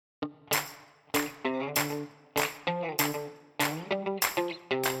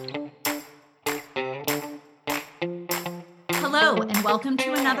and welcome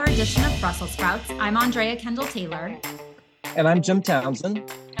to another edition of Brussels Sprouts. I'm Andrea Kendall Taylor. And I'm Jim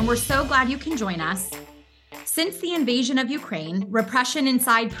Townsend. And we're so glad you can join us. Since the invasion of Ukraine, repression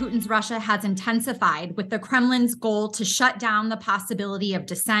inside Putin's Russia has intensified, with the Kremlin's goal to shut down the possibility of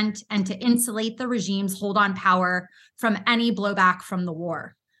dissent and to insulate the regime's hold on power from any blowback from the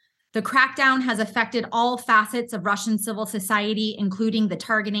war. The crackdown has affected all facets of Russian civil society, including the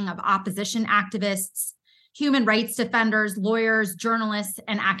targeting of opposition activists, human rights defenders, lawyers, journalists,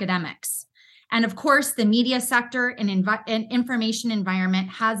 and academics. And of course, the media sector and information environment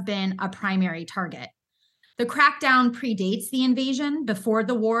has been a primary target. The crackdown predates the invasion. Before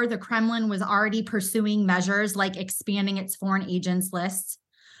the war, the Kremlin was already pursuing measures like expanding its foreign agents lists,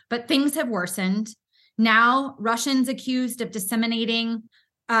 but things have worsened. Now, Russians accused of disseminating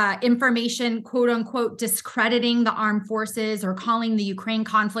information, quote unquote, discrediting the armed forces or calling the Ukraine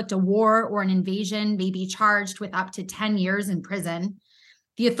conflict a war or an invasion may be charged with up to 10 years in prison.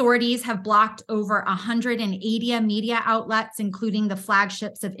 The authorities have blocked over 180 media outlets, including the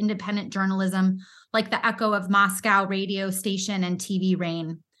flagships of independent journalism, like the Echo of Moscow radio station and TV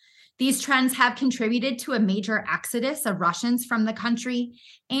Rain. These trends have contributed to a major exodus of Russians from the country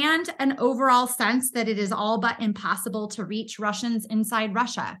and an overall sense that it is all but impossible to reach Russians inside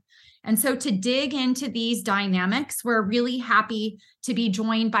Russia. And so to dig into these dynamics, we're really happy to be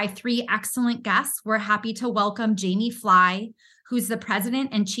joined by three excellent guests. We're happy to welcome Jamie Fly, who's the president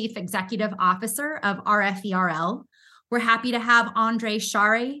and chief executive officer of RFERL. We're happy to have Andrei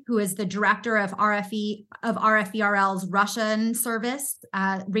Shary, who is the director of RFERL's Russian service,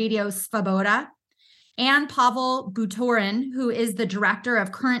 Radio Svoboda, and Pavel Butorin, who is the director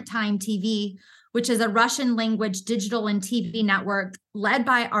of Current Time TV, which is a Russian language digital and TV network led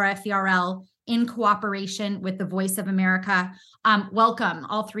by RFERL in cooperation with the Voice of America. Welcome,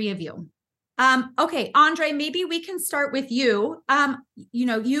 all three of you. Okay, Andrei, maybe we can start with you.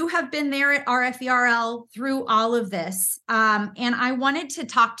 You have been there at RFERL through all of this. And I wanted to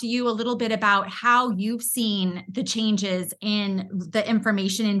talk to you a little bit about how you've seen the changes in the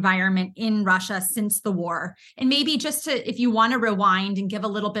information environment in Russia since the war. And maybe just to, if you want to rewind and give a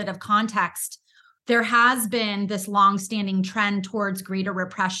little bit of context, there has been this longstanding trend towards greater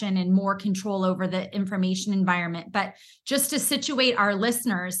repression and more control over the information environment. But just to situate our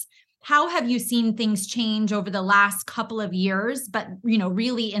listeners, how have you seen things change over the last couple of years, but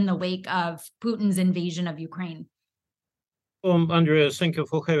really in the wake of Putin's invasion of Ukraine? Andrea, thank you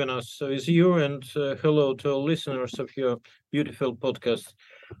for having us with you, and hello to all listeners of your beautiful podcast.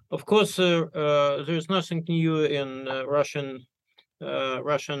 Of course, there is nothing new in Russian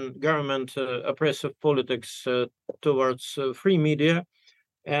government oppressive politics towards free media,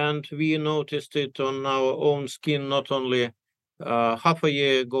 and we noticed it on our own skin not only half a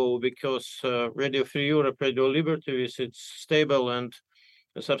year ago, because Radio Free Europe, Radio Liberty, with its stable and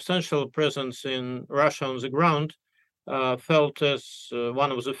substantial presence in Russia on the ground, felt as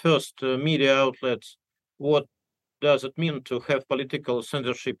one of the first media outlets what does it mean to have political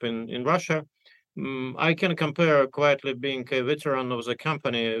censorship in Russia. I can compare, quietly being a veteran of the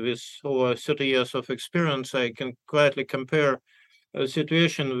company with over 30 years of experience, I can quietly compare a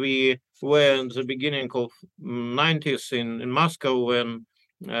situation we were in the beginning of 90s in Moscow, when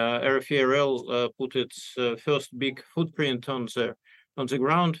RFERL put its first big footprint on the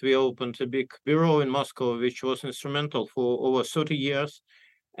ground. We opened a big bureau in Moscow, which was instrumental for over 30 years,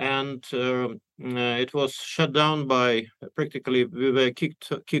 and it was shut down by practically, we were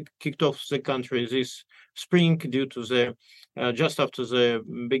kicked off the country this spring due to the just after the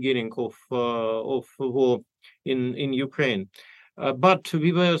beginning of war in Ukraine. But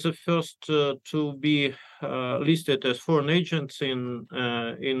we were the first to be listed as foreign agents in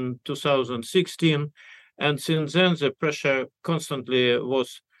 2016, and since then the pressure constantly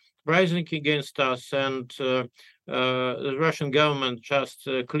was rising against us, and the Russian government just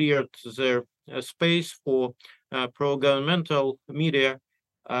cleared their space for pro-governmental media,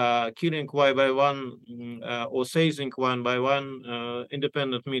 killing one by one or seizing one by one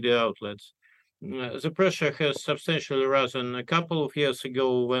independent media outlets. The pressure has substantially risen a couple of years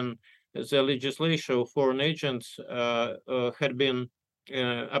ago, when the legislation of foreign agents had been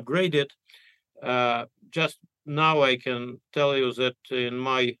upgraded. Just now I can tell you that in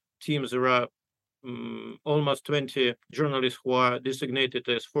my team there are almost 20 journalists who are designated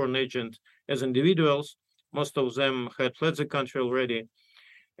as foreign agents as individuals. Most of them had fled the country already.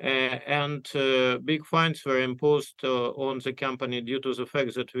 And big fines were imposed on the company due to the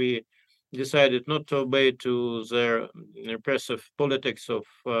fact that we decided not to obey to their repressive politics of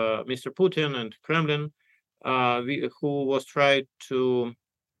Mr. Putin and Kremlin, who was trying to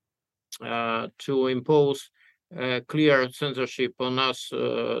impose clear censorship on us,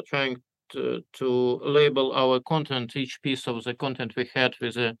 trying to label our content, each piece of the content we had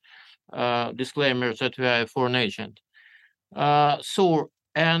with a disclaimer that we are a foreign agent.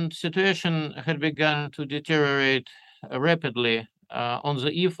 And situation had begun to deteriorate rapidly on the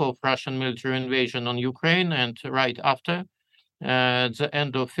eve of Russian military invasion on Ukraine and right after the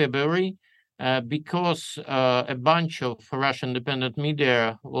end of February, because a bunch of Russian independent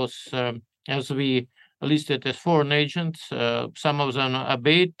media was, as we listed as foreign agents. Some of them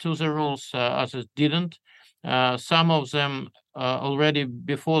obeyed to the rules, others didn't. Some of them already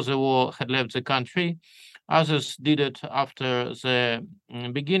before the war had left the country. Others did it after the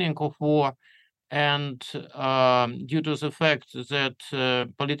beginning of war. And due to the fact that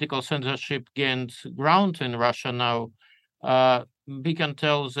political censorship gained ground in Russia now, we can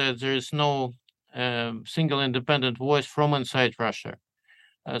tell that there is no single independent voice from inside Russia.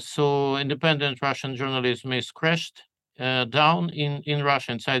 So independent Russian journalism is crashed down in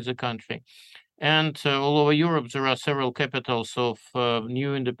Russia, inside the country. And all over Europe, there are several capitals of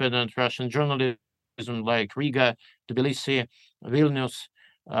new independent Russian journalism, like Riga, Tbilisi, Vilnius,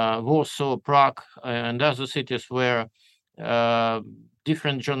 Warsaw, Prague, and other cities where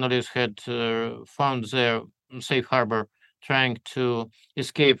different journalists had found their safe harbor, trying to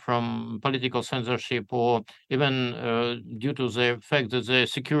escape from political censorship, or even due to the fact that their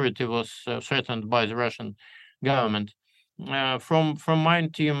security was threatened by the Russian government. From my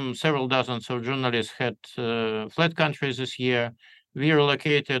team, several dozens of journalists had fled countries this year. We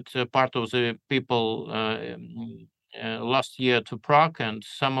relocated part of the people last year to Prague, and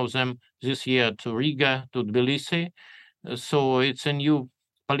some of them this year to Riga, to Tbilisi. So it's a new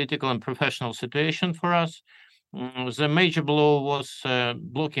political and professional situation for us. The major blow was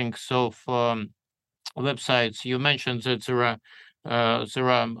blockings of websites. You mentioned that there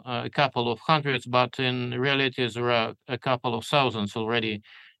are a couple of hundreds, but in reality there are a couple of thousands already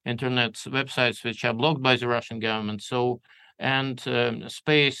internet websites which are blocked by the Russian government. So, and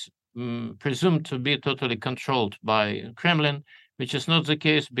space presumed to be totally controlled by Kremlin, which is not the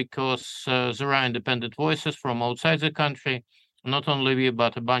case, because there are independent voices from outside the country. Not only we,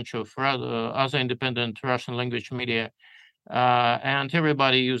 but a bunch of other independent Russian language media. And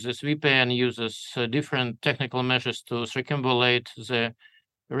everybody uses VPN, uses different technical measures to circumvent the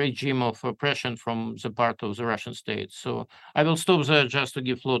regime of oppression from the part of the Russian state. So I will stop there just to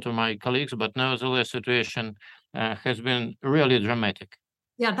give floor to my colleagues, but nevertheless, situation has been really dramatic.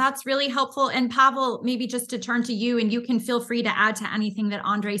 Yeah, that's really helpful. And Pavel, maybe just to turn to you, and you can feel free to add to anything that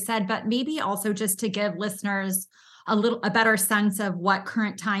Andrei said, but maybe also just to give listeners a better sense of what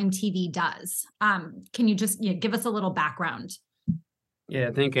Current Time TV does. Can you just give us a little background? Yeah,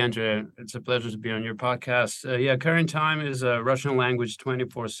 thank you, Andrea. It's a pleasure to be on your podcast. Current Time is a Russian language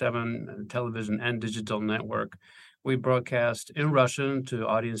 24/7 television and digital network. We broadcast in Russian to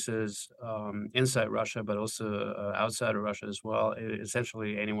audiences inside Russia, but also outside of Russia as well.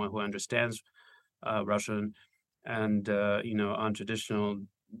 Essentially, anyone who understands Russian, and on traditional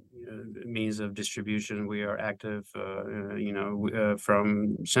means of distribution, we are active,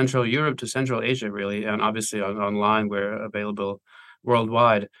 from Central Europe to Central Asia, really, and obviously online we're available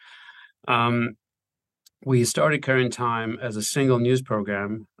worldwide. We started Current Time as a single news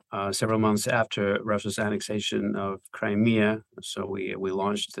program several months after Russia's annexation of Crimea. So we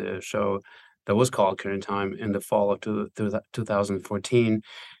launched the show that was called Current Time in the fall of 2014,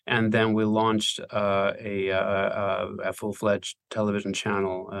 and then we launched a full-fledged television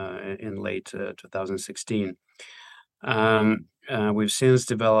channel in late 2016. We've since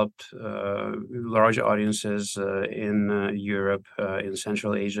developed large audiences in Europe, in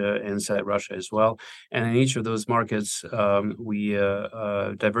Central Asia, inside Russia as well. And in each of those markets, we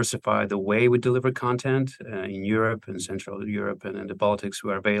diversify the way we deliver content. In Europe, in Central Europe, and in the Baltics,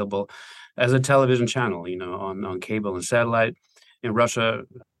 we are available as a television channel, on cable and satellite. In Russia,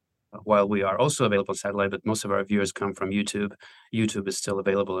 while we are also available on satellite, but most of our viewers come from YouTube. YouTube is still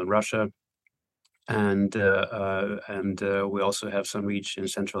available in Russia. And we also have some reach in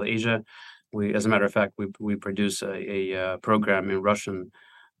Central Asia. As a matter of fact, we produce a program in Russian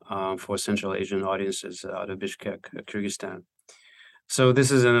for Central Asian audiences out of Bishkek, Kyrgyzstan. So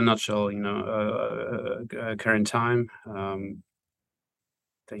this is in a nutshell, Current Time.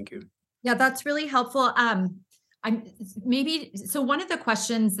 Thank you. Yeah, that's really helpful. So one of the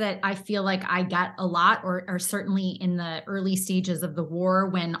questions that I feel like I get a lot, or certainly in the early stages of the war,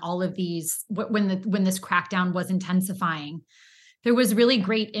 when all of these, when this crackdown was intensifying, there was really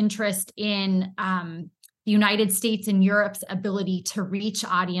great interest in the United States and Europe's ability to reach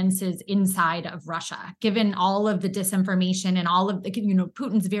audiences inside of Russia, given all of the disinformation and all of the,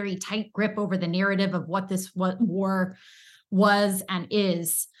 Putin's very tight grip over the narrative of what war was and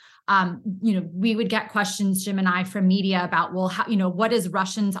is. We would get questions, Jim and I, from media about, well, how, what is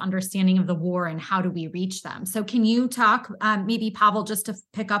Russians' understanding of the war and how do we reach them? So can you talk, maybe Pavel, just to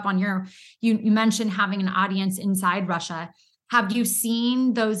pick up on you mentioned having an audience inside Russia. Have you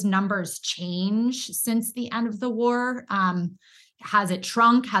seen those numbers change since the end of the war? Has it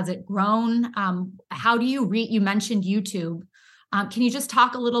shrunk? Has it grown? How do you mentioned YouTube. Can you just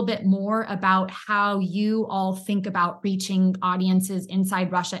talk a little bit more about how you all think about reaching audiences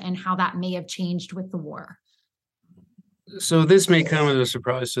inside Russia and how that may have changed with the war? So this may come as a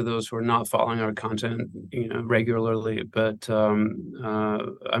surprise to those who are not following our content, regularly, but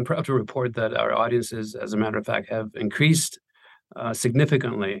I'm proud to report that our audiences, as a matter of fact, have increased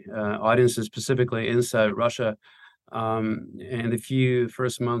significantly. Audiences specifically inside Russia. In the few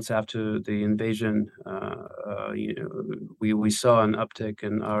first months after the invasion, we saw an uptick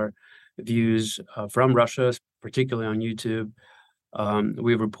in our views from Russia, particularly on YouTube.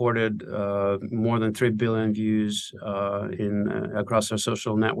 We reported more than 3 billion views across our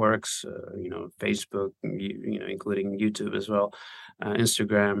social networks, Facebook, including YouTube as well,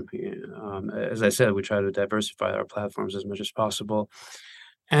 Instagram. As I said, we try to diversify our platforms as much as possible.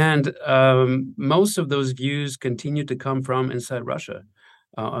 And most of those views continue to come from inside Russia.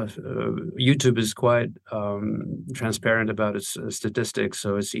 YouTube is quite transparent about its statistics,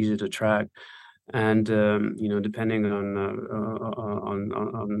 so it's easy to track. And depending on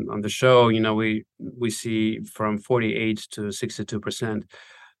the show, we see from 48 to 62%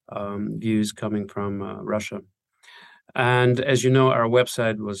 views coming from Russia. And as you know, our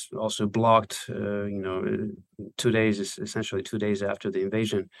website was also blocked, essentially 2 days after the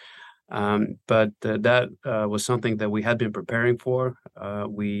invasion. But that was something that we had been preparing for.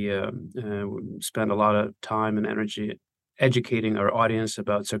 We spent a lot of time and energy educating our audience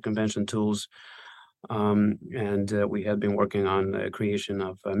about circumvention tools. And we had been working on the creation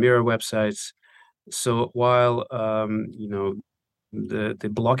of mirror websites. So while, the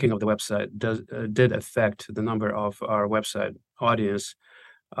blocking of the website did affect the number of our website audience,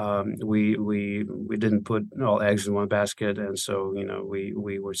 we didn't put all eggs in one basket, and so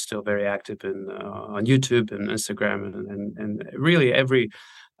we were still very active on YouTube and Instagram and really every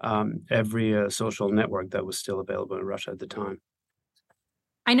social network that was still available in Russia at the time.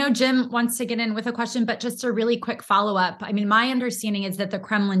 I know Jim wants to get in with a question, but just a really quick follow-up. I mean, my understanding is that the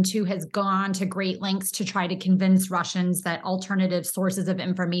Kremlin, too, has gone to great lengths to try to convince Russians that alternative sources of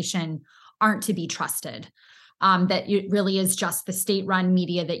information aren't to be trusted, that it really is just the state-run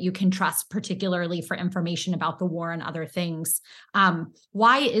media that you can trust, particularly for information about the war and other things.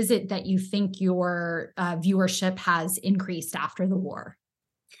 Why is it that you think your viewership has increased after the war?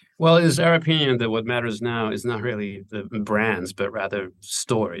 Well, it is our opinion that what matters now is not really the brands, but rather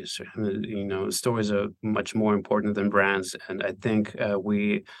stories. Stories are much more important than brands. And I think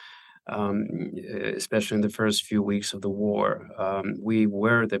we, especially in the first few weeks of the war, we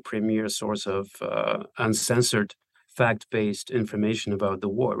were the premier source of uncensored, fact-based information about the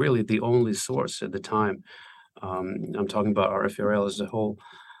war, really the only source at the time. I'm talking about RFRL as a whole.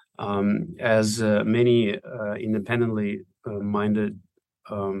 As many independently minded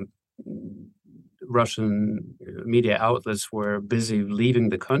Russian media outlets were busy leaving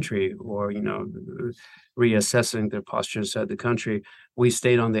the country or, reassessing their posture inside the country, we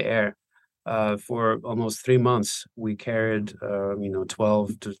stayed on the air for almost 3 months. We carried,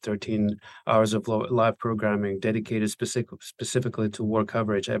 12 to 13 hours of live programming dedicated specifically to war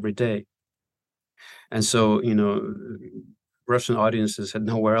coverage every day. And so, Russian audiences had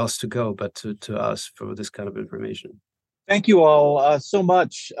nowhere else to go but to us for this kind of information. Thank you all so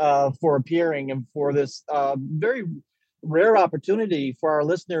much for appearing and for this very rare opportunity for our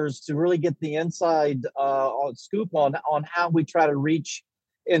listeners to really get the inside scoop on how we try to reach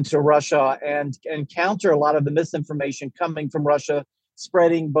into Russia and counter a lot of the misinformation coming from Russia,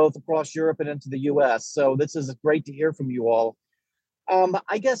 spreading both across Europe and into the U.S. So this is great to hear from you all.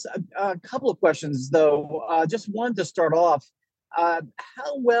 I guess a couple of questions, though. Just one to start off.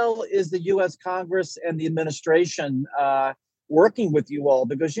 How well is the U.S. Congress and the administration working with you all?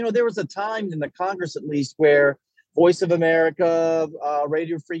 Because, there was a time in the Congress, at least, where Voice of America,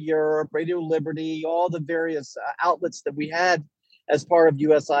 Radio Free Europe, Radio Liberty, all the various outlets that we had as part of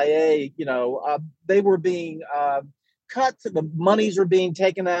USIA, they were being cut. The monies were being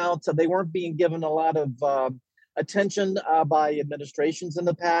taken out. So they weren't being given a lot of attention by administrations in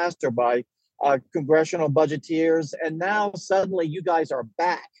the past or by congressional budgeteers, and now suddenly you guys are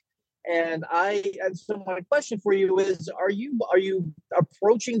back And so my question for you is: Are you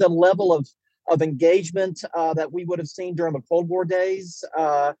approaching the level of engagement that we would have seen during the Cold War days?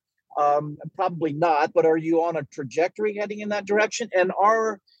 Probably not, but are you on a trajectory heading in that direction? And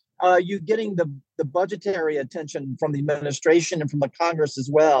are you getting the budgetary attention from the administration and from the Congress as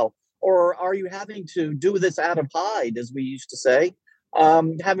well? Or are you having to do this out of hide, as we used to say,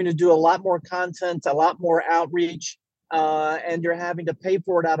 having to do a lot more content, a lot more outreach, and you're having to pay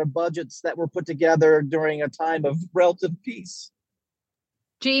for it out of budgets that were put together during a time of relative peace?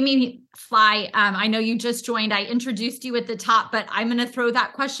 Jamie Fly, I know you just joined. I introduced you at the top, but I'm going to throw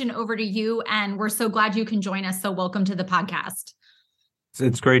that question over to you. And we're so glad you can join us. So welcome to the podcast.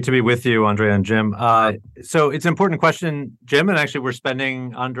 It's great to be with you, Andrea and Jim. So it's an important question, Jim. And actually,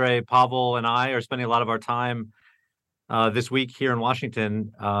 Andre, Pavel, and I are spending a lot of our time this week here in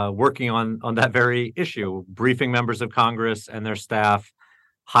Washington working on that very issue, briefing members of Congress and their staff,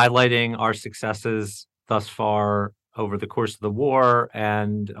 highlighting our successes thus far over the course of the war,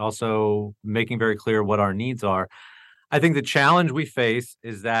 and also making very clear what our needs are. I think the challenge we face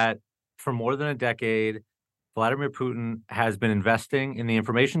is that for more than a decade, Vladimir Putin has been investing in the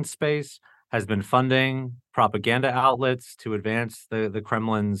information space, has been funding propaganda outlets to advance the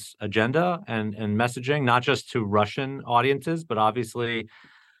Kremlin's agenda and messaging, not just to Russian audiences, but obviously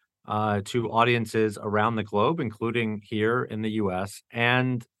to audiences around the globe, including here in the U.S.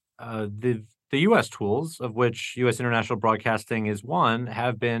 And the U.S. tools, of which U.S. international broadcasting is one,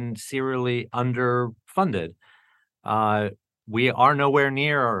 have been serially underfunded. We are nowhere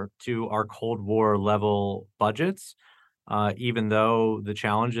near to our Cold War level budgets, even though the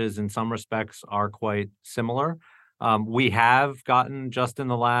challenges in some respects are quite similar. We have gotten, just in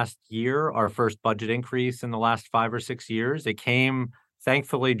the last year, our first budget increase in the last 5 or 6 years. It came,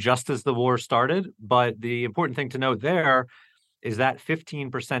 thankfully, just as the war started. But the important thing to note there is that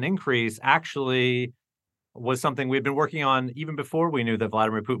 15% increase actually was something we'd been working on even before we knew that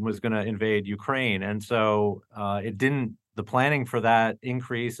Vladimir Putin was going to invade Ukraine. And so the planning for that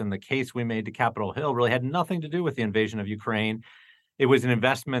increase and the case we made to Capitol Hill really had nothing to do with the invasion of Ukraine. It was an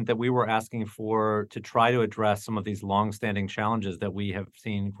investment that we were asking for to try to address some of these longstanding challenges that we have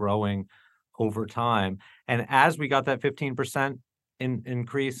seen growing over time. And as we got that 15%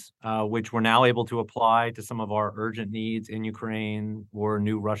 increase, which we're now able to apply to some of our urgent needs in Ukraine or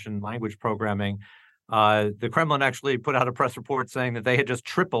new Russian language programming, the Kremlin actually put out a press report saying that they had just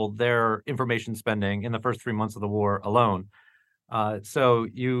tripled their information spending in the first 3 months of the war alone. So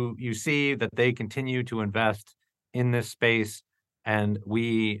you see that they continue to invest in this space, and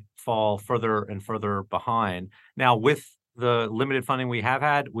we fall further and further behind. Now, with the limited funding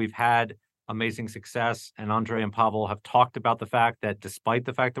we've had amazing success, and Andre and Pavel have talked about the fact that despite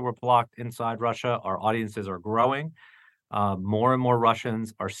the fact that we're blocked inside Russia, our audiences are growing. More and more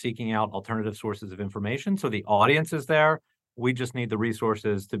Russians are seeking out alternative sources of information. So the audience is there. We just need the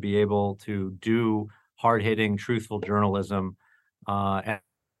resources to be able to do hard-hitting, truthful journalism, and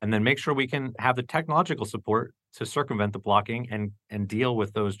then make sure we can have the technological support to circumvent the blocking and deal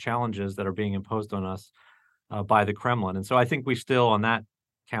with those challenges that are being imposed on us by the Kremlin. And so I think we still, on that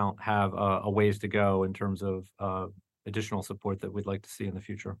count, have a ways to go in terms of additional support that we'd like to see in the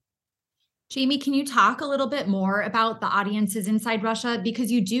future. Jamie, can you talk a little bit more about the audiences inside Russia? Because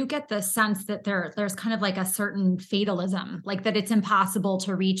you do get the sense that there's kind of like a certain fatalism, like that it's impossible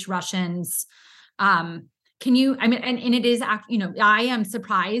to reach Russians. Can you, I mean, and it is, I am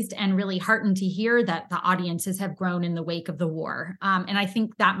surprised and really heartened to hear that the audiences have grown in the wake of the war. And I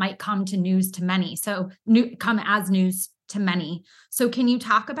think that might come as news to many. So can you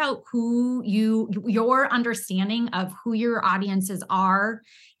talk about your understanding of who your audiences are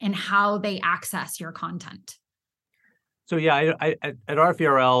and how they access your content? So yeah, at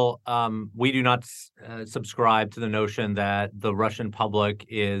RFE/RL, we do not subscribe to the notion that the Russian public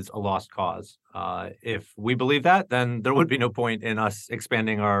is a lost cause. If we believe that, then there would be no point in us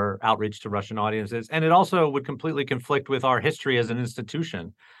expanding our outreach to Russian audiences. And it also would completely conflict with our history as an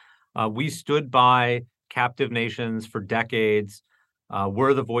institution. We stood by captive nations for decades,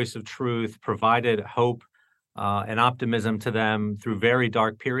 were the voice of truth, provided hope and optimism to them through very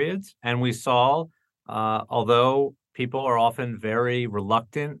dark periods. And we saw, although people are often very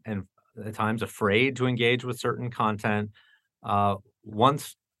reluctant and at times afraid to engage with certain content,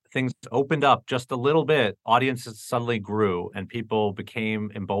 once things opened up just a little bit, audiences suddenly grew and people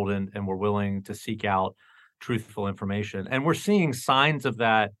became emboldened and were willing to seek out truthful information. And we're seeing signs of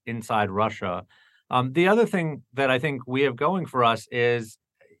that inside Russia. The other thing that I think we have going for us is,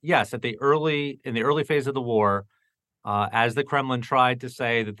 yes, in the early phase of the war, as the Kremlin tried to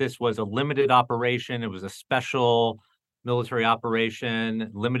say that this was a limited operation, it was a special military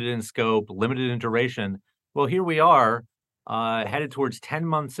operation, limited in scope, limited in duration. Well, here we are, headed towards 10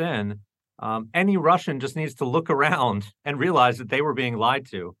 months in. Any Russian just needs to look around and realize that they were being lied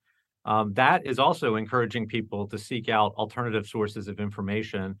to. That is also encouraging people to seek out alternative sources of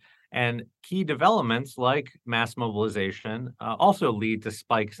information. And key developments like mass mobilization also lead to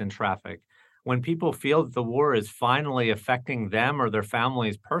spikes in traffic. When people feel that the war is finally affecting them or their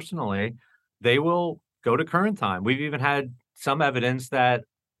families personally, they will go to current time. We've even had some evidence that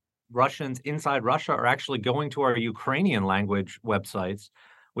Russians inside Russia are actually going to our Ukrainian language websites,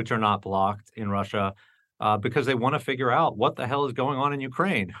 which are not blocked in Russia, because they want to figure out what the hell is going on in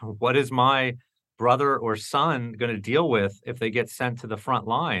Ukraine. What is my brother or son going to deal with if they get sent to the front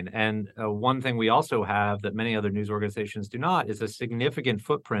line? And one thing we also have that many other news organizations do not is a significant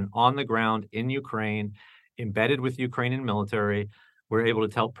footprint on the ground in Ukraine, embedded with Ukrainian military. We're able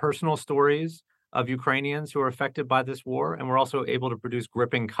to tell personal stories of Ukrainians who are affected by this war, and we're also able to produce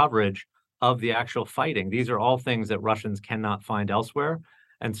gripping coverage of the actual fighting. These are all things that Russians cannot find elsewhere.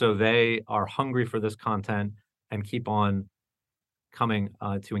 And so they are hungry for this content and keep on coming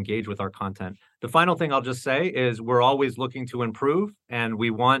to engage with our content. The final thing I'll just say is we're always looking to improve, and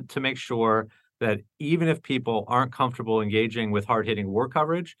we want to make sure that even if people aren't comfortable engaging with hard-hitting war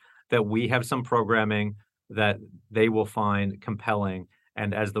coverage, that we have some programming that they will find compelling.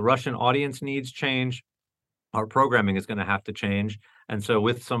 And as the Russian audience needs change, our programming is going to have to change. And so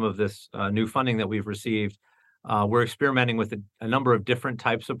with some of this new funding that we've received, we're experimenting with a number of different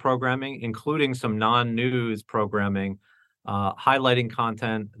types of programming, including some non-news programming, highlighting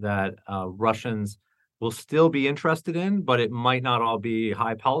content that Russians will still be interested in, but it might not all be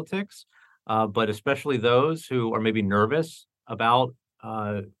high politics, but especially those who are maybe nervous about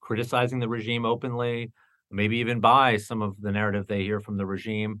criticizing the regime openly, maybe even buy some of the narrative they hear from the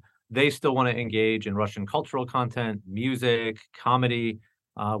regime. They still want to engage in Russian cultural content, music, comedy.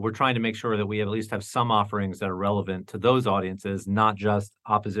 We're trying to make sure that we at least have some offerings that are relevant to those audiences, not just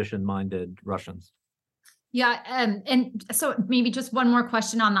opposition-minded Russians. Yeah, and so maybe just one more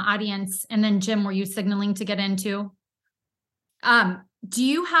question on the audience, and then Jim, were you signaling to get into? Do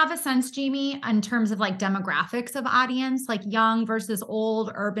you have a sense, Jamie, in terms of like demographics of audience, like young versus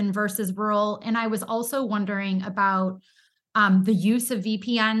old, urban versus rural? And I was also wondering about the use of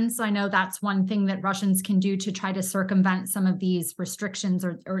VPNs. I know that's one thing that Russians can do to try to circumvent some of these restrictions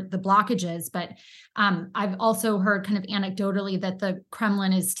or the blockages. But I've also heard kind of anecdotally that the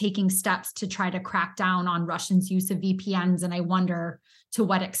Kremlin is taking steps to try to crack down on Russians' use of VPNs. And I wonder to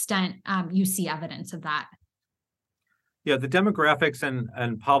what extent you see evidence of that. Yeah, the demographics,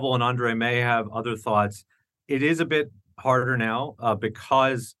 and Pavel and Andre may have other thoughts. It is a bit harder now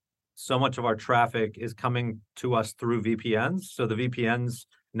because so much of our traffic is coming to us through VPNs. So the VPNs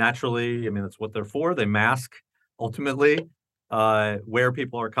naturally, I mean, that's what they're for. They mask ultimately where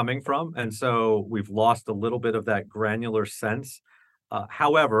people are coming from. And so we've lost a little bit of that granular sense.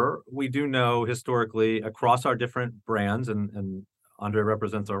 However, we do know historically across our different brands, and Andre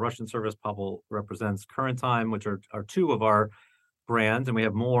represents our Russian service, Pavel represents Current Time, which are two of our brands, and we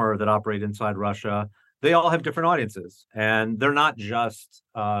have more that operate inside Russia. They all have different audiences, and they're not just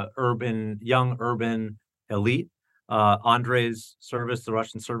young urban elite. Andre's service, the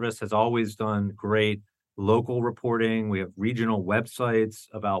Russian service, has always done great local reporting. We have regional websites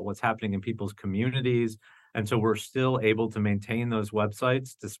about what's happening in people's communities. And so we're still able to maintain those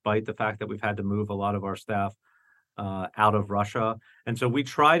websites despite the fact that we've had to move a lot of our staff out of Russia. And so we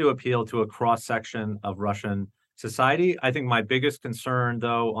try to appeal to a cross-section of Russian society. I think my biggest concern,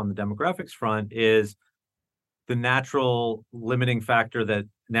 though, on the demographics front is the natural limiting factor that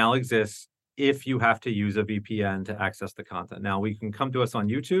now exists if you have to use a VPN to access the content. Now, we can come to us on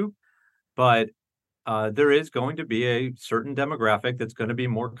YouTube, but there is going to be a certain demographic that's going to be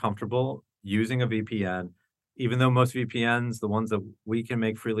more comfortable using a VPN, even though most VPNs, the ones that we can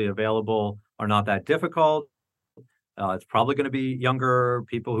make freely available, are not that difficult. It's probably going to be younger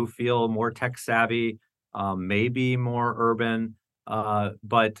people who feel more tech savvy, maybe more urban.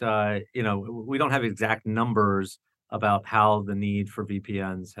 But we don't have exact numbers about how the need for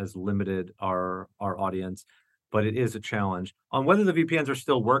VPNs has limited our audience, but it is a challenge. On whether the VPNs are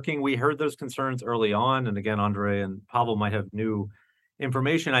still working, we heard those concerns early on. And again, Andre and Pavel might have new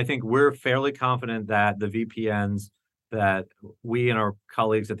information. I think we're fairly confident that the VPNs that we and our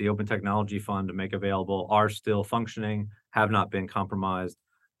colleagues at the Open Technology Fund make available are still functioning, have not been compromised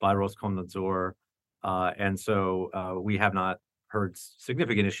by Roskomnadzor. And so we have not heard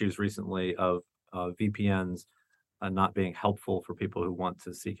significant issues recently of VPNs not being helpful for people who want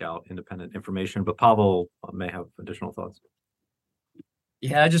to seek out independent information. But Pavel may have additional thoughts.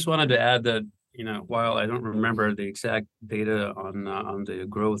 Yeah, I just wanted to add that while I don't remember the exact data on the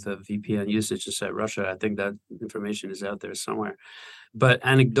growth of VPN usage inside Russia, I think that information is out there somewhere. But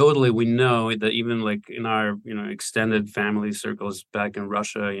anecdotally, we know that even like in our extended family circles back in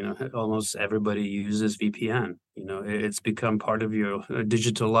Russia, almost everybody uses VPN. It's become part of your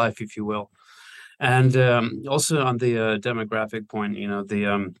digital life, if you will. And also on the demographic point,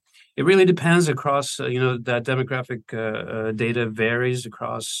 it really depends across, that demographic data varies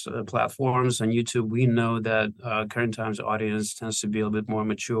across platforms. On YouTube, we know that Current Times audience tends to be a little bit more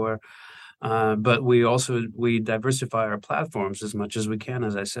mature. But we diversify our platforms as much as we can,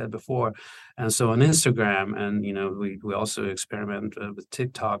 as I said before. And so on Instagram, and we also experiment with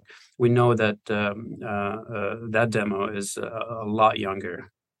TikTok. We know that that demo is a lot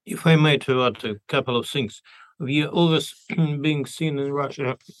younger. If I may to add a couple of things, we are always being seen in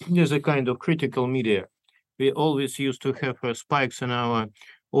Russia as a kind of critical media. We always used to have spikes in our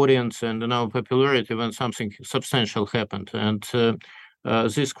audience and in our popularity when something substantial happened. And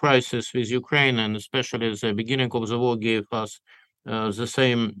this crisis with Ukraine, and especially the beginning of the war, gave us the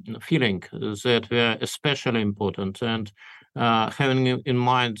same feeling that we are especially important. And having in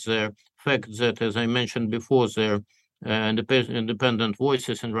mind the fact that, as I mentioned before, there independent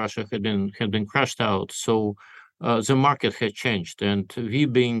voices in Russia had been crushed out. So the market had changed, and we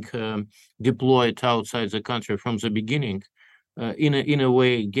being deployed outside the country from the beginning, in a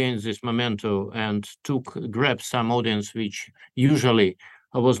way gained this momentum and grabbed some audience which usually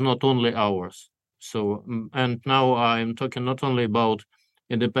was not only ours. So, and now I'm talking not only about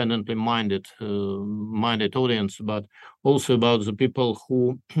independently minded audience, but also about the people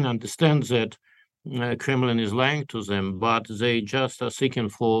who understand that Kremlin is lying to them, but they just are seeking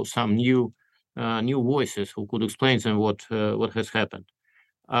for some new voices who could explain them what has happened.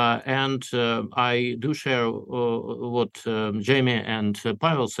 And I do share what Jamie and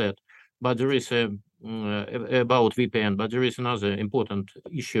Pavel said, but there is about VPN, but there is another important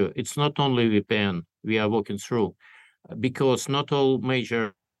issue. It's not only VPN we are working through, because not all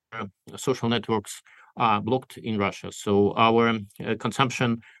major social networks are blocked in Russia. So our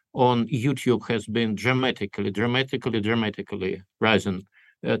consumption on YouTube has been dramatically rising.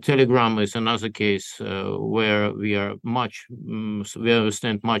 Telegram is another case where we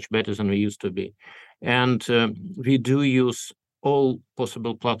understand much better than we used to be. And we do use all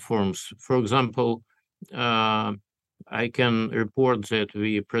possible platforms. For example, I can report that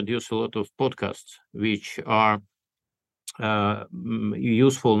we produce a lot of podcasts, which are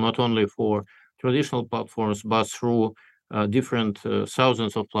useful not only for traditional platforms, but through different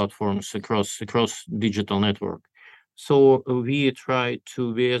thousands of platforms across digital network. So we try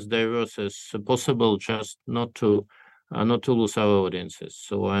to be as diverse as possible, just not to lose our audiences.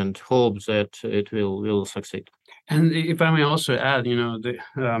 So, and hope that it will succeed. And if I may also add,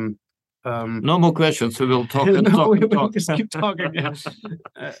 no more questions. So we'll talk and no, talk. Just keep talking. Yeah.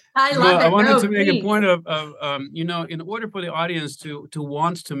 I love it. I wanted to please. make a point of in order for the audience to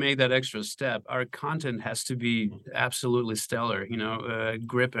want to make that extra step, our content has to be absolutely stellar,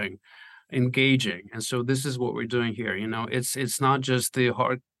 gripping, engaging. And so this is what we're doing here. It's not just the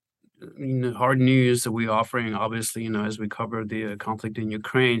hard news that we're offering, obviously, as we cover the conflict in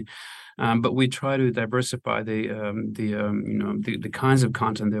Ukraine. But we try to diversify the kinds of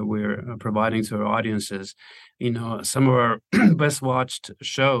content that we're providing to our audiences. Some of our best watched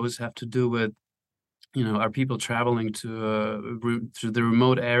shows have to do with, our people traveling to the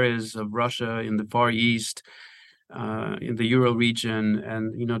remote areas of Russia in the Far East, in the Ural region,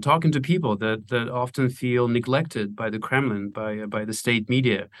 and talking to people that often feel neglected by the Kremlin, by the state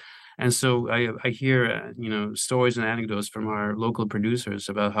media. And so I hear, stories and anecdotes from our local producers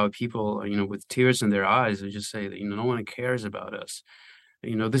about how people, with tears in their eyes, would just say that, no one cares about us.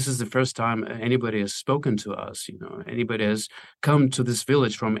 This is the first time anybody has spoken to us, anybody has come to this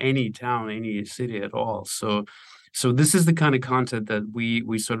village from any town, any city at all. So this is the kind of content that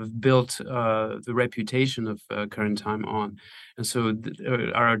we sort of built the reputation of Current Time on. And so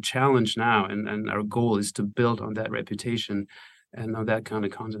our challenge now and our goal is to build on that reputation and on that kind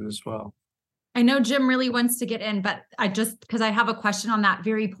of content as well. I know Jim really wants to get in, but because I have a question on that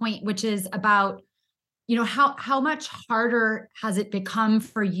very point, which is about, how much harder has it become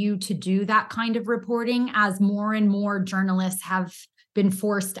for you to do that kind of reporting as more and more journalists have been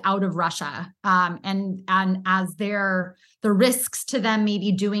forced out of Russia, and as the risks to them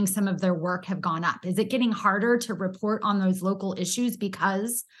maybe doing some of their work have gone up? Is it getting harder to report on those local issues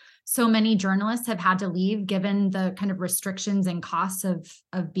because so many journalists have had to leave, given the kind of restrictions and costs of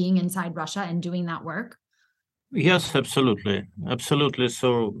being inside Russia and doing that work? Yes, absolutely.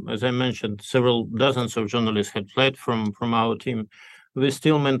 So, as I mentioned, several dozens of journalists had fled from our team. we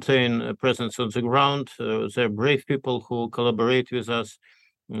still maintain a presence on the ground. There are brave people who collaborate with us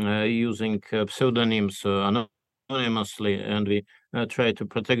using pseudonyms anonymously, and we try to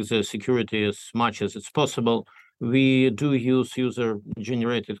protect their security as much as it's possible. We do use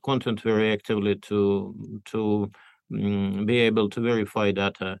user-generated content very actively to be able to verify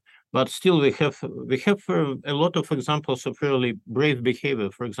data. But still, we have a lot of examples of really brave behavior.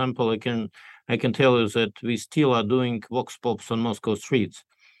 For example, I can tell you that we still are doing vox pops on Moscow streets.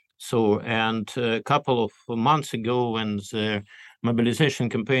 So, and a couple of months ago, when the mobilization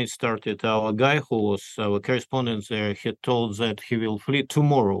campaign started, our guy who was our correspondent there, he told that he will flee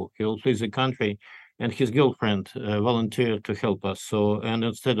tomorrow. He will flee the country, and his girlfriend volunteered to help us. So, and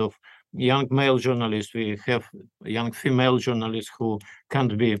instead of young male journalists, we have young female journalists who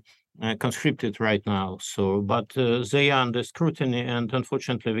can't be conscripted right now. So, but they are under scrutiny, and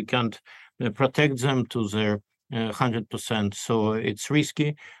unfortunately, we can't protect them to their 100%. So it's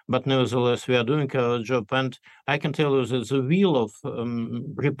risky, but nevertheless, we are doing our job. And I can tell you that the will of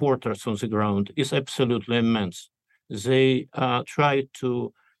reporters on the ground is absolutely immense. They try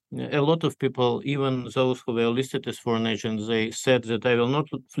to. A lot of people, even those who were listed as foreign agents, they said that I will not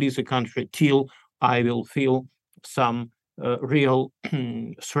flee the country till I will feel some real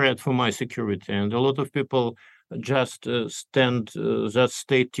threat for my security. And a lot of people just stand that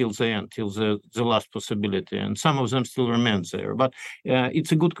state till the end, till the last possibility. And some of them still remain there. But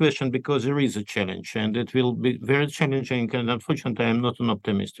it's a good question because there is a challenge, and it will be very challenging. And unfortunately, I'm not an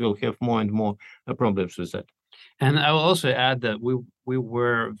optimist. We'll have more and more problems with that. And I will also add that we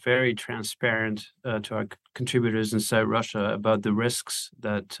were very transparent to our contributors inside Russia about the risks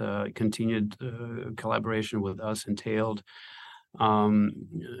that continued collaboration with us entailed.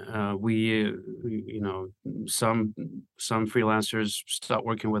 We, some freelancers stopped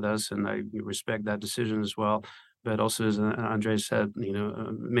working with us, and I respect that decision as well. But also, as Andrei said,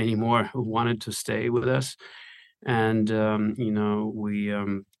 many more who wanted to stay with us, and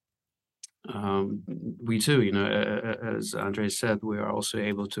we too, as Andrei said, we are also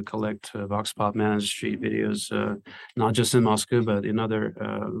able to collect Vox Pop managed street videos, not just in Moscow, but in other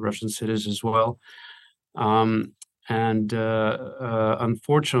Russian cities as well.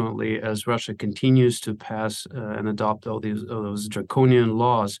 Unfortunately, as Russia continues to pass and adopt all those draconian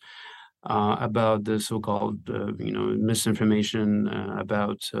laws about the so-called, misinformation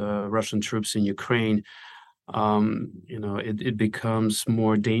about Russian troops in Ukraine, it becomes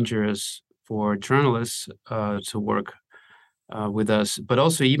more dangerous for journalists to work with us, but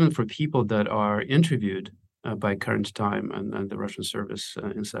also even for people that are interviewed by Current Time and the Russian service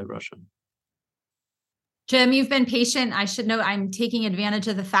inside Russia. Jim, you've been patient. I should note I'm taking advantage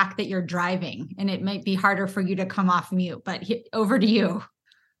of the fact that you're driving, and it might be harder for you to come off mute, but over to you.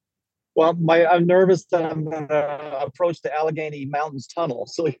 Well, I'm nervous that I'm going to approach the Allegheny Mountains tunnel,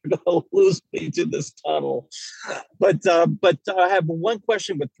 so you're going to lose me to this tunnel. But I have one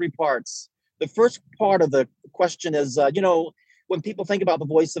question with three parts. The first part of the question is, when people think about the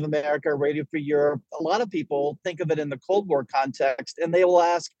Voice of America, Radio Free Europe, a lot of people think of it in the Cold War context, and they will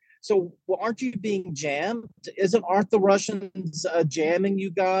ask, so aren't you being jammed? Aren't the Russians jamming you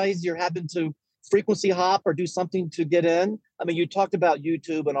guys? You're having to frequency hop or do something to get in? I mean, you talked about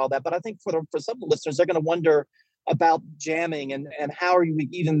YouTube and all that, but I think for some listeners, they're going to wonder about jamming and how are you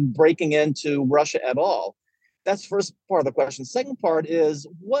even breaking into Russia at all? That's the first part of the question. Second part is,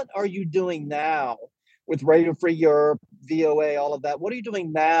 what are you doing now with Radio Free Europe, VOA, all of that? What are you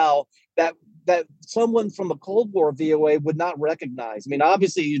doing now that someone from the Cold War VOA would not recognize? I mean,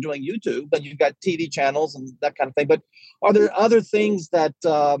 obviously you're doing YouTube, but you've got TV channels and that kind of thing. But are there other things that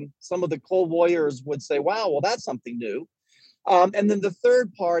some of the Cold Warriors would say, wow, well, that's something new? And then the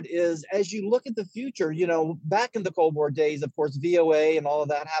third part is, as you look at the future, back in the Cold War days, of course, VOA and all of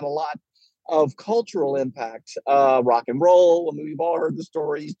that had a lot of cultural impact, rock and roll. I mean, we've all heard the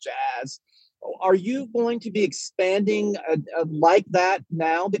stories, jazz. Are you going to be expanding like that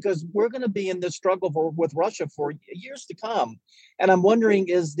now? Because we're going to be in this struggle with Russia for years to come. And I'm wondering,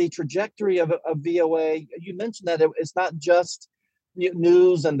 is the trajectory of VOA, you mentioned that it's not just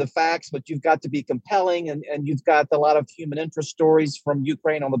news and the facts, but you've got to be compelling and you've got a lot of human interest stories from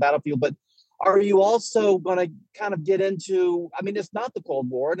Ukraine on the battlefield. But are you also going to kind of get into, I mean, it's not the Cold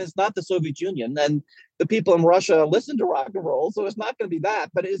War and it's not the Soviet Union, and the people in Russia listen to rock and roll, so it's not going to be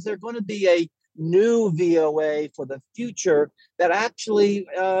that. But is there going to be a new VOA for the future that actually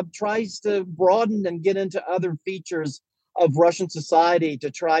tries to broaden and get into other features of Russian society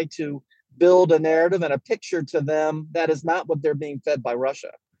to try to build a narrative and a picture to them that is not what they're being fed by Russia?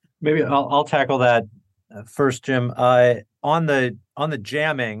 Maybe I'll tackle that first, Jim. On the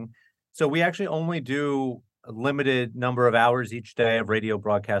jamming, so we actually only do a limited number of hours each day of radio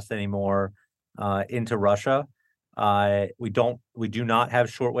broadcast anymore into Russia. We do not have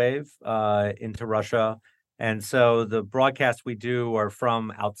shortwave into Russia. And so the broadcasts we do are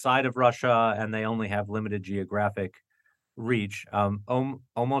from outside of Russia, and they only have limited geographic reach.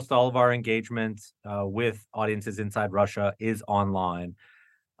 Almost all of our engagement with audiences inside Russia is online,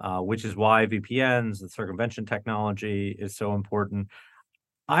 which is why VPNs, the circumvention technology, is so important.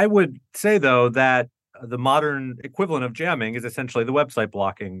 I would say, though, that the modern equivalent of jamming is essentially the website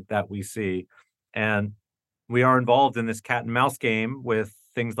blocking that we see. And we are involved in this cat and mouse game with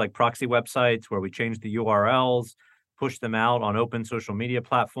things like proxy websites where we change the URLs, push them out on open social media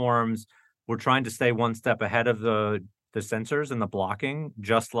platforms. We're trying to stay one step ahead of the sensors and the blocking,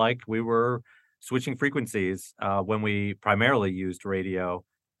 just like we were switching frequencies when we primarily used radio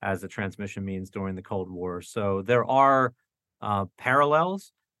as a transmission means during the Cold War. So there are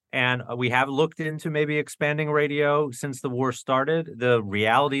parallels, and we have looked into maybe expanding radio since the war started. The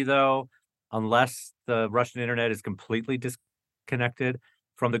reality, though, unless the Russian internet is completely disconnected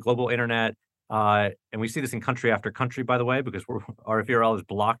from the global internet, and we see this in country after country, by the way, because our RFERL is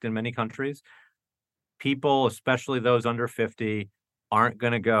blocked in many countries, people, especially those under 50, aren't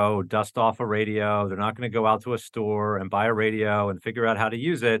going to go dust off a radio. They're not going to go out to a store and buy a radio and figure out how to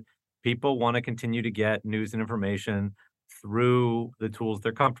use it. People want to continue to get news and information through the tools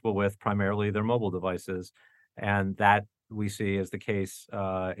they're comfortable with, primarily their mobile devices. And that we see as the case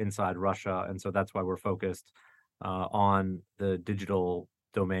inside Russia. And so that's why we're focused on the digital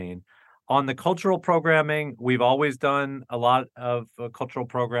domain. On the cultural programming, we've always done a lot of cultural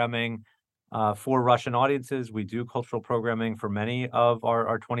programming for Russian audiences. We do cultural programming for many of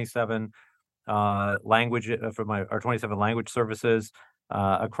our 27 our 27 language services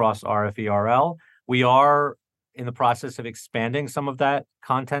across RFERL. We are in the process of expanding some of that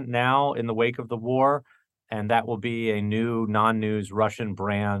content now in the wake of the war, and that will be a new non-news Russian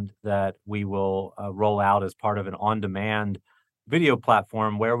brand that we will roll out as part of an on-demand video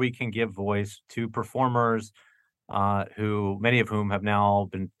platform where we can give voice to performers who, many of whom have now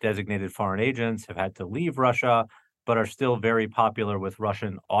been designated foreign agents, have had to leave Russia, but are still very popular with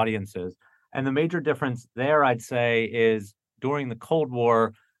Russian audiences. And the major difference there, I'd say, is during the Cold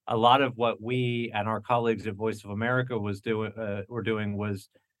War, a lot of what we and our colleagues at Voice of America were doing was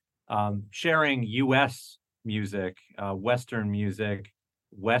sharing U.S. music, Western music,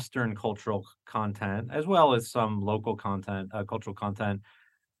 Western cultural content, as well as some local content, cultural content.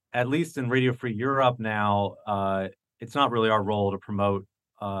 At least in Radio Free Europe now, it's not really our role to promote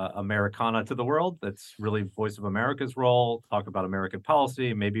Americana to the world. That's really Voice of America's role, talk about American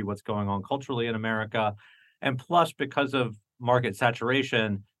policy, maybe what's going on culturally in America. And plus, because of market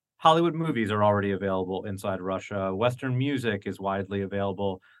saturation, Hollywood movies are already available inside Russia. Western music is widely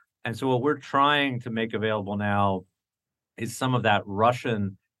available. And so what we're trying to make available now is some of that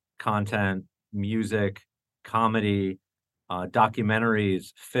Russian content, music, comedy,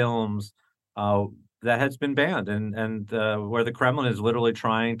 documentaries, films that has been banned, and where the Kremlin is literally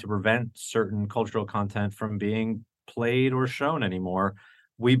trying to prevent certain cultural content from being played or shown anymore.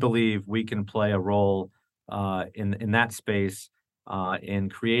 We believe we can play a role in that space, in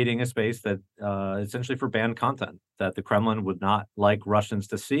creating a space that essentially for banned content that the Kremlin would not like Russians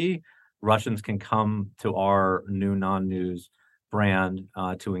to see. Russians can come to our new non-news brand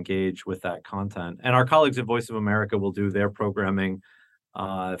to engage with that content. And our colleagues at Voice of America will do their programming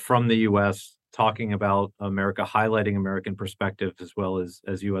from the U.S., talking about America, highlighting American perspectives as well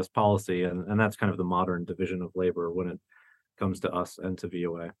as U.S. policy. And that's kind of the modern division of labor when it comes to us and to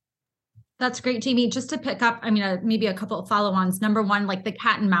VOA. That's great, Jamie. Just to pick up, maybe a couple of follow-ons. Number one, like the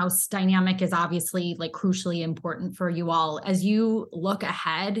cat and mouse dynamic is obviously like crucially important for you all. As you look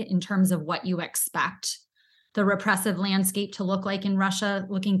ahead in terms of what you expect the repressive landscape to look like in Russia,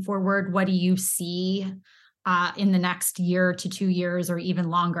 looking forward, what do you see in the next year to 2 years or even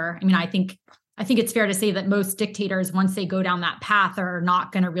longer? I think it's fair to say that most dictators, once they go down that path, are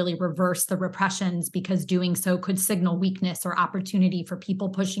not going to really reverse the repressions because doing so could signal weakness or opportunity for people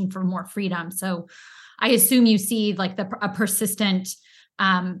pushing for more freedom. So I assume you see like a persistent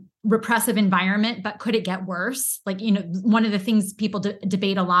repressive environment, but could it get worse? One of the things people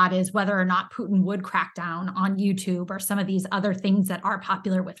debate a lot is whether or not Putin would crack down on YouTube or some of these other things that are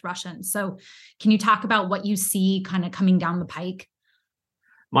popular with Russians. So can you talk about what you see kind of coming down the pike?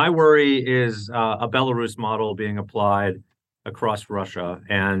 My worry is a Belarus model being applied across Russia.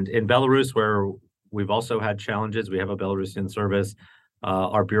 And in Belarus, where we've also had challenges, we have a Belarusian service.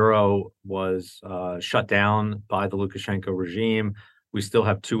 Our bureau was shut down by the Lukashenko regime. We still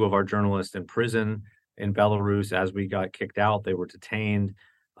have 2 of our journalists in prison in Belarus. As we got kicked out, they were detained.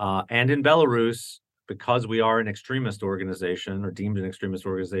 And in Belarus, because we are an extremist organization or deemed an extremist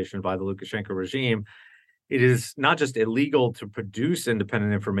organization by the Lukashenko regime, it is not just illegal to produce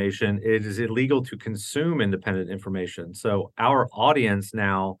independent information, it is illegal to consume independent information. So our audience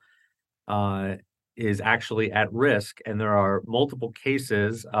now is actually at risk, and there are multiple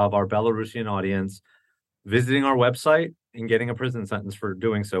cases of our Belarusian audience visiting our website and getting a prison sentence for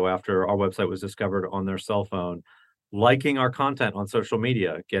doing so after our website was discovered on their cell phone, liking our content on social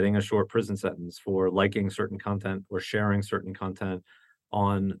media, getting a short prison sentence for liking certain content or sharing certain content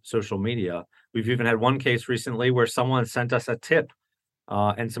on social media. We've even had one case recently where someone sent us a tip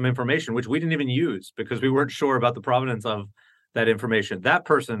and some information, which we didn't even use because we weren't sure about the provenance of that information. That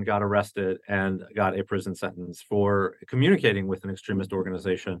person got arrested and got a prison sentence for communicating with an extremist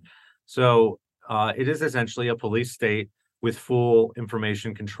organization. So it is essentially a police state with full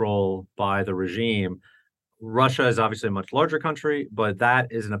information control by the regime. Russia is obviously a much larger country, but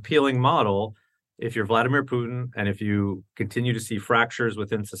that is an appealing model if you're Vladimir Putin and if you continue to see fractures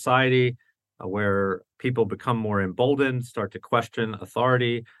within society where people become more emboldened, start to question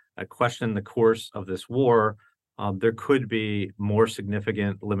authority, question the course of this war. There could be more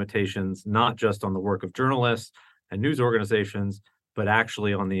significant limitations, not just on the work of journalists and news organizations, but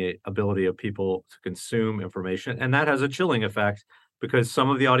actually on the ability of people to consume information. And that has a chilling effect because some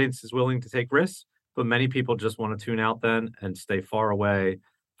of the audience is willing to take risks, but many people just want to tune out then and stay far away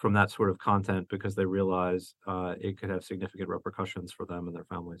from that sort of content because they realize it could have significant repercussions for them and their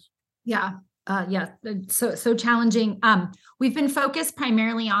families. Yeah. So challenging. We've been focused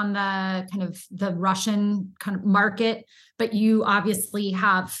primarily on the kind of the Russian kind of market, but you obviously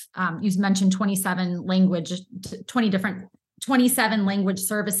have, you mentioned 27 language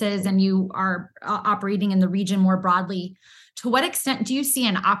services, and you are operating in the region more broadly. To what extent do you see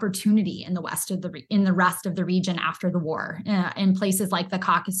an opportunity in the rest of the region after the war, in places like the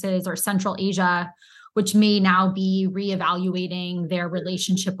Caucasus or Central Asia, which may now be reevaluating their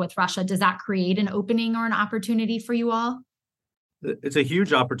relationship with Russia? Does that create an opening or an opportunity for you all? It's a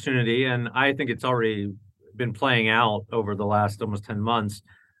huge opportunity, and I think it's already been playing out over the last almost 10 months.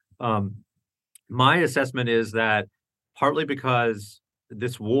 My assessment is that partly because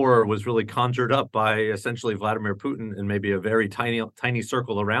this war was really conjured up by essentially Vladimir Putin and maybe a very tiny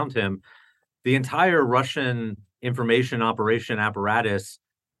circle around him, the entire Russian information operation apparatus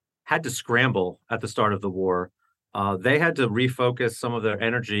had to scramble at the start of the war. They had to refocus some of their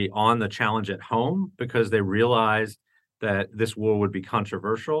energy on the challenge at home because they realized that this war would be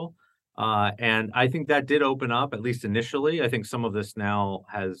controversial. And I think that did open up, at least initially. I think some of this now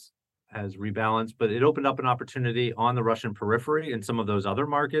has rebalanced, but it opened up an opportunity on the Russian periphery in some of those other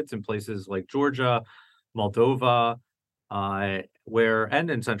markets in places like Georgia, Moldova, and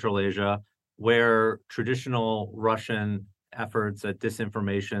in Central Asia, where traditional Russian efforts at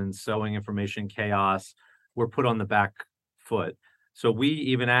disinformation, sowing information chaos were put on the back foot. So we,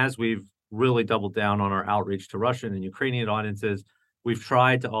 even as we've really doubled down on our outreach to Russian and Ukrainian audiences, we've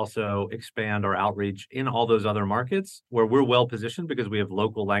tried to also expand our outreach in all those other markets where we're well positioned because we have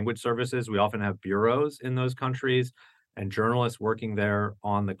local language services. We often have bureaus in those countries and journalists working there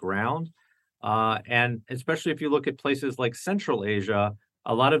on the ground. And especially if you look at places like Central Asia,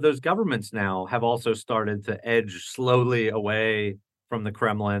 a lot of those governments now have also started to edge slowly away from the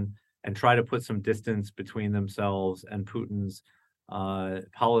Kremlin and try to put some distance between themselves and Putin's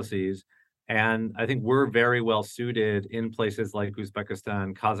policies. And I think we're very well suited in places like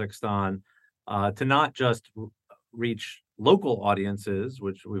Uzbekistan, Kazakhstan, to not just reach local audiences,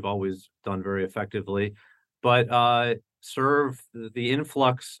 which we've always done very effectively, but serve the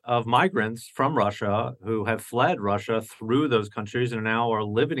influx of migrants from Russia who have fled Russia through those countries and now are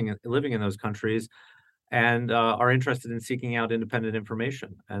living in those countries and are interested in seeking out independent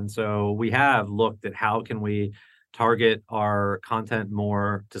information. And so we have looked at how can we target our content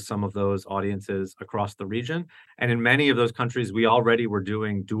more to some of those audiences across the region. And in many of those countries, we already were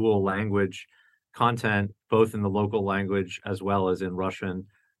doing dual language content, both in the local language as well as in Russian.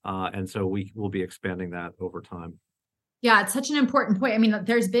 And so we will be expanding that over time. Yeah, it's such an important point. I mean,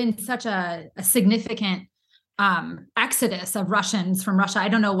 there's been such a significant exodus of Russians from Russia. I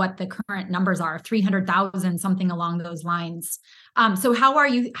don't know what the current numbers are, 300,000, something along those lines. So how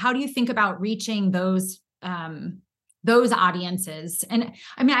do you think about reaching those audiences? And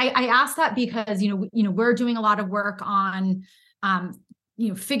I mean, I ask that because, we're doing a lot of work on,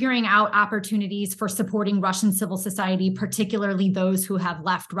 figuring out opportunities for supporting Russian civil society, particularly those who have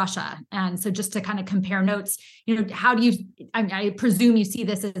left Russia. And so just to kind of compare notes, how do you, I presume you see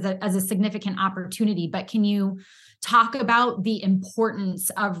this as a significant opportunity, but can you talk about the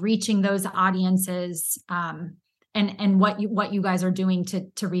importance of reaching those audiences and what you guys are doing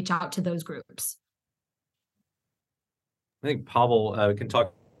to reach out to those groups? I think Pavel can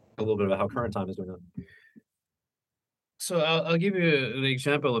talk a little bit about how Current Time is doing that. So I'll give you the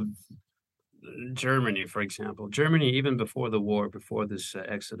example of Germany, for example. Germany, even before the war, before this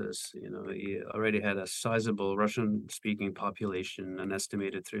exodus, he already had a sizable Russian-speaking population, an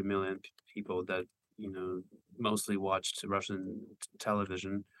estimated 3 million people that, mostly watched Russian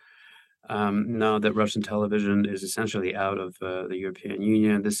television. Now that Russian television is essentially out of the European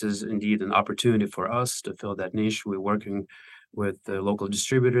Union, this is indeed an opportunity for us to fill that niche. We're working with the local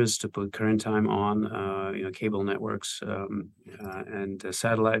distributors to put Current Time on, cable networks and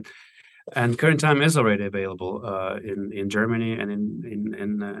satellite. And Current Time is already available in Germany and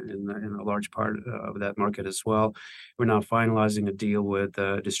in a large part of that market as well. We're now finalizing a deal with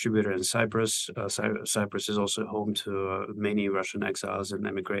a distributor in Cyprus. Cyprus is also home to many Russian exiles and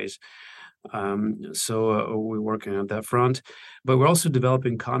emigres. So we're working on that front, but we're also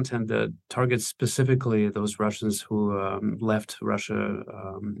developing content that targets specifically those Russians who left Russia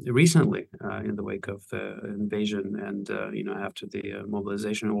recently in the wake of the invasion and after the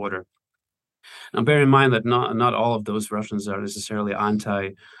mobilization order. Now, bear in mind that not all of those Russians are necessarily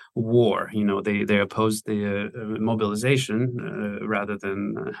anti-war. They oppose the mobilization rather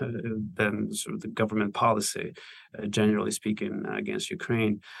than sort of the government policy, generally speaking, against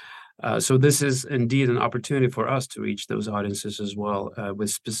Ukraine. So this is indeed an opportunity for us to reach those audiences as well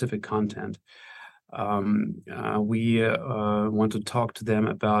with specific content. We want to talk to them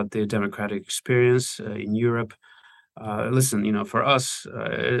about the democratic experience in Europe. Listen, for us,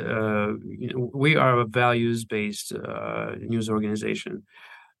 we are a values-based news organization.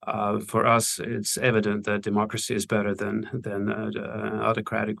 For us, it's evident that democracy is better than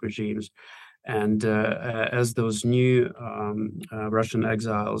autocratic regimes. And as those new Russian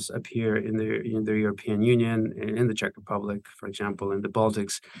exiles appear in the European Union, in the Czech Republic, for example, in the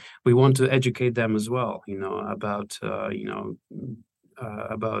Baltics, we want to educate them as well, about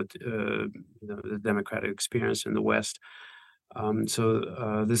the democratic experience in the West.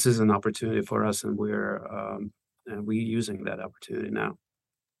 So this is an opportunity for us, and we're using that opportunity now.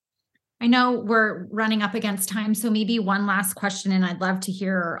 I know we're running up against time, so maybe one last question, and I'd love to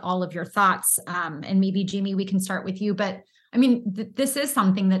hear all of your thoughts. And maybe, Jamie, we can start with you. But I mean, this is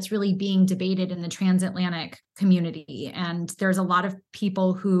something that's really being debated in the transatlantic community. And there's a lot of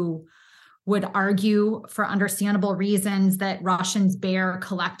people who would argue, for understandable reasons, that Russians bear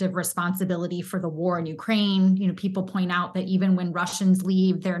collective responsibility for the war in Ukraine. People point out that even when Russians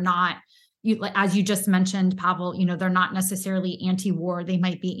leave, they're not, as you just mentioned, Pavel, they're not necessarily anti-war. They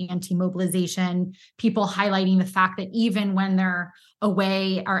might be anti-mobilization. People highlighting the fact that even when they're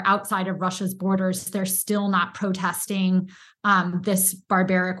away or outside of Russia's borders, they're still not protesting this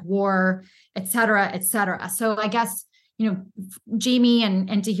barbaric war, et cetera, et cetera. So I guess, Jamie,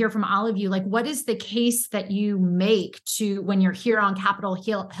 and to hear from all of you, what is the case that you make to when you're here on Capitol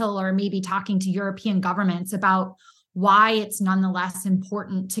Hill or maybe talking to European governments about why it's nonetheless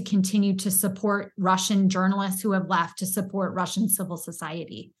important to continue to support Russian journalists who have left, to support Russian civil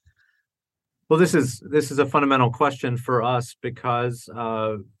society? Well, this is a fundamental question for us because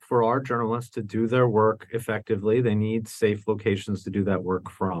for our journalists to do their work effectively, they need safe locations to do that work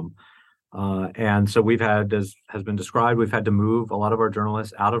from. And so we've had, as has been described, we've had to move a lot of our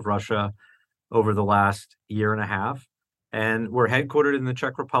journalists out of Russia over the last year and a half. And we're headquartered in the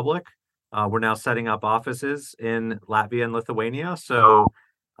Czech Republic. We're now setting up offices in Latvia and Lithuania. So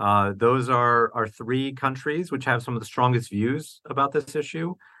those are three countries which have some of the strongest views about this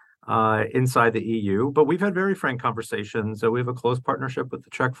issue inside the EU. But we've had very frank conversations. We have a close partnership with the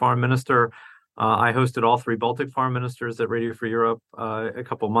Czech foreign minister. I hosted all three Baltic foreign ministers at Radio Free Europe a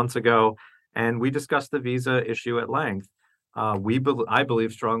couple months ago, and we discussed the visa issue at length. I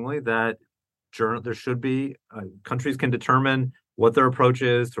believe strongly that there should be countries can determine what their approach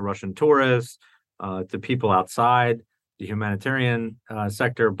is to Russian tourists, to people outside the humanitarian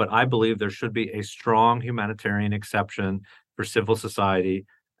sector. But I believe there should be a strong humanitarian exception for civil society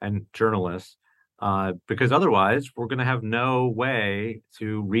and journalists, because otherwise we're going to have no way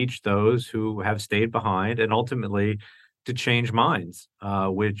to reach those who have stayed behind and ultimately to change minds,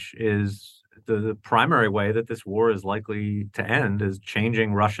 which is the primary way that this war is likely to end, is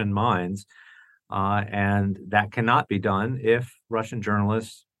changing Russian minds. And that cannot be done if Russian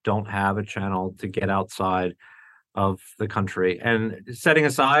journalists don't have a channel to get outside of the country. And setting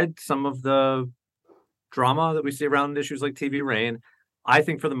aside some of the drama that we see around issues like TV Rain, I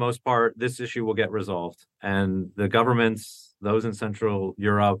think for the most part, this issue will get resolved. And the governments, those in Central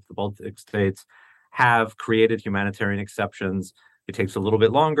Europe, the Baltic states, have created humanitarian exceptions. It takes a little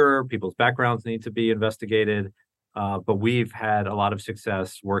bit longer. People's backgrounds need to be investigated. But we've had a lot of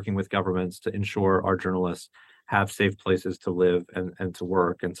success working with governments to ensure our journalists have safe places to live and to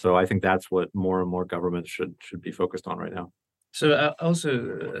work. And so I think that's what more and more governments should be focused on right now. So I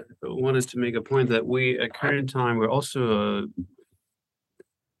also wanted to make a point that we, at current time, we're also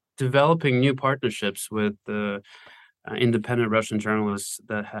developing new partnerships with independent Russian journalists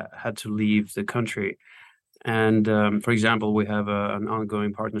that had to leave the country. And for example, we have an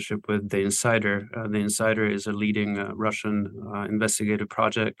ongoing partnership with The Insider. The Insider is a leading Russian investigative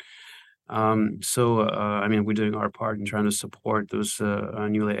project. I mean, we're doing our part in trying to support those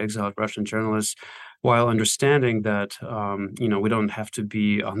newly exiled Russian journalists, while understanding that, we don't have to be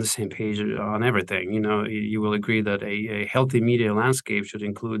on the same page on everything. You will agree that a healthy media landscape should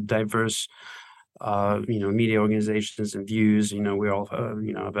include diverse media organizations and views. We're all,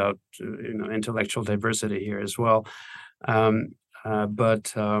 about, intellectual diversity here as well. And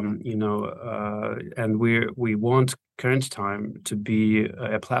we want Current Time to be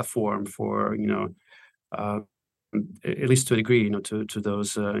a platform for, at least to a degree, to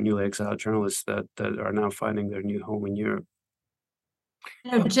those newly exiled journalists that are now finding their new home in Europe.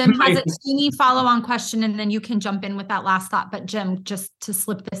 Jim has a teeny follow-on question, and then you can jump in with that last thought. But Jim, just to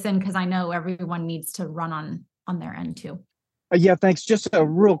slip this in, because I know everyone needs to run on their end too. Yeah, thanks. Just a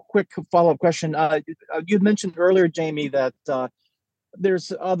real quick follow-up question. You mentioned earlier, Jamie, that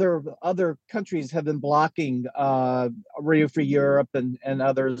there's other countries have been blocking Radio Free Europe and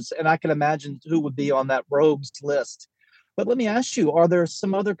others, and I can imagine who would be on that rogues list. But let me ask you, are there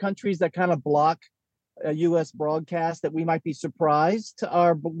some other countries that kind of block a U.S. broadcast that we might be surprised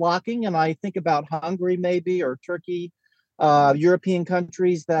are blocking? And I think about Hungary maybe, or Turkey, European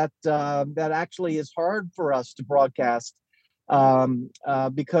countries that actually is hard for us to broadcast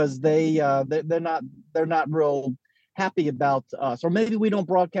because they're not real happy about us. Or maybe we don't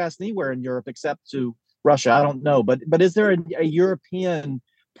broadcast anywhere in Europe except to Russia. I don't know. But is there a European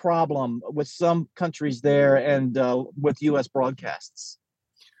problem with some countries there and with U.S. broadcasts?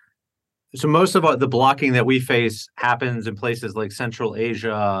 So most of the blocking that we face happens in places like Central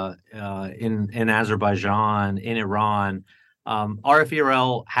Asia, in Azerbaijan, in Iran.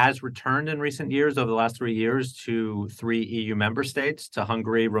 RFE/RL has returned in recent years, over the last 3 years, to 3 EU member states, to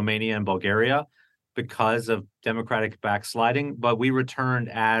Hungary, Romania, and Bulgaria, because of democratic backsliding. But we returned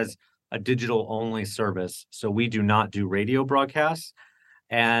as a digital-only service, so we do not do radio broadcasts.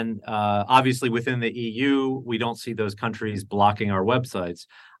 And obviously within the EU, we don't see those countries blocking our websites.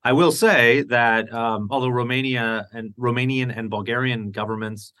 I will say that although Romanian and Bulgarian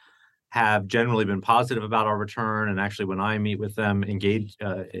governments have generally been positive about our return, and actually when I meet with them, engage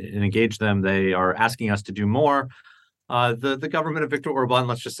them, they are asking us to do more. The government of Viktor Orban,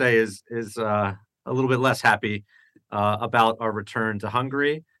 let's just say, is a little bit less happy about our return to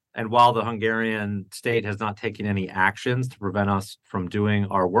Hungary. And while the Hungarian state has not taken any actions to prevent us from doing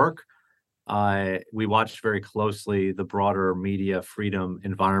our work, we watched very closely the broader media freedom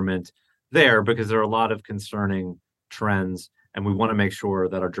environment there, because there are a lot of concerning trends, and we want to make sure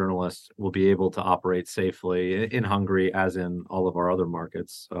that our journalists will be able to operate safely in Hungary, as in all of our other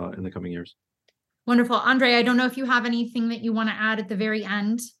markets in the coming years. Wonderful. Andre, I don't know if you have anything that you want to add at the very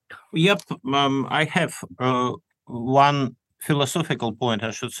end. Yep, I have one philosophical point,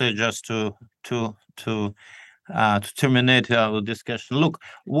 I should say, just to terminate our discussion. Look,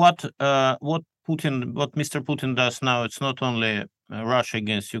 what Mr. Putin does now, it's not only Russia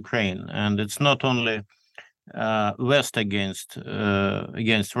against Ukraine, and it's not only West against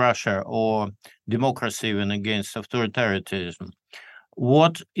Russia, or democracy even against authoritarianism.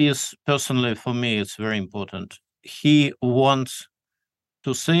 What is personally for me, it's very important. He wants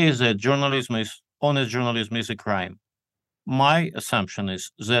to say that honest journalism is a crime. My assumption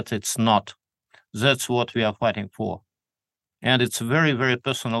is that it's not. That's what we are fighting for. And it's very, very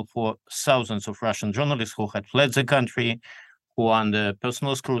personal for thousands of Russian journalists who had fled the country, who are under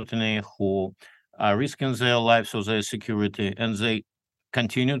personal scrutiny, who are risking their lives or their security, and they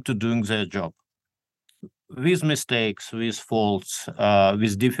continue to doing their job. With mistakes, with faults,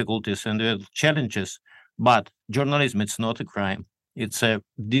 with difficulties and with challenges, but journalism, it's not a crime. It's a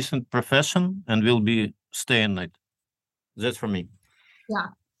decent profession and will be staying it. That's for me. Yeah.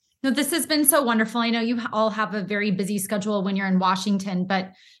 No, this has been so wonderful. I know you all have a very busy schedule when you're in Washington,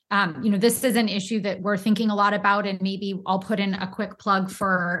 but this is an issue that we're thinking a lot about, and maybe I'll put in a quick plug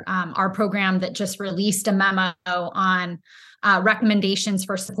for our program that just released a memo on recommendations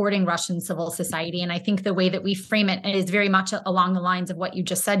for supporting Russian civil society. And I think the way that we frame it is very much along the lines of what you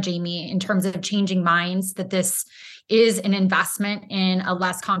just said, Jamie, in terms of changing minds, that this is an investment in a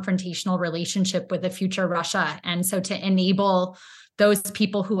less confrontational relationship with a future Russia. And so to enable those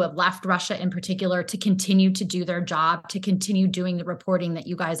people who have left Russia in particular to continue to do their job, to continue doing the reporting that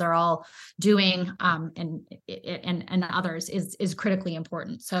you guys are all doing, and others is critically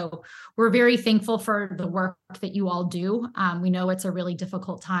important. So we're very thankful for the work that you all do. We know it's a really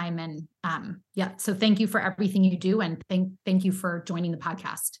difficult time, and so thank you for everything you do, and thank you for joining the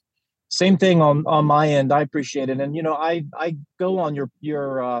podcast. Same thing on my end. I appreciate it. And, I go on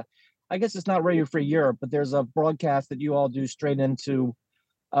your I guess it's not Radio Free Europe, but there's a broadcast that you all do straight into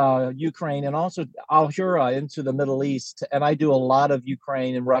Ukraine, and also Al Hura into the Middle East. And I do a lot of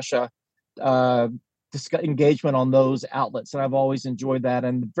Ukraine and Russia engagement on those outlets. And I've always enjoyed that,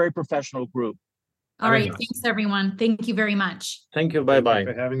 and very professional group. All right. Thanks, everyone. Thank you very much. Thank you. Bye-bye. Thank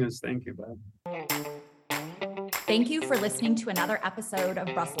you for having us. Thank you. Bye. Thank you for listening to another episode of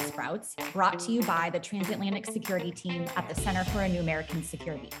Brussels Sprouts, brought to you by the Transatlantic Security Team at the Center for a New American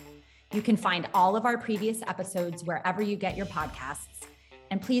Security. You can find all of our previous episodes wherever you get your podcasts.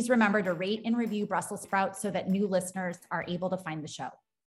 And please remember to rate and review Brussels Sprouts so that new listeners are able to find the show.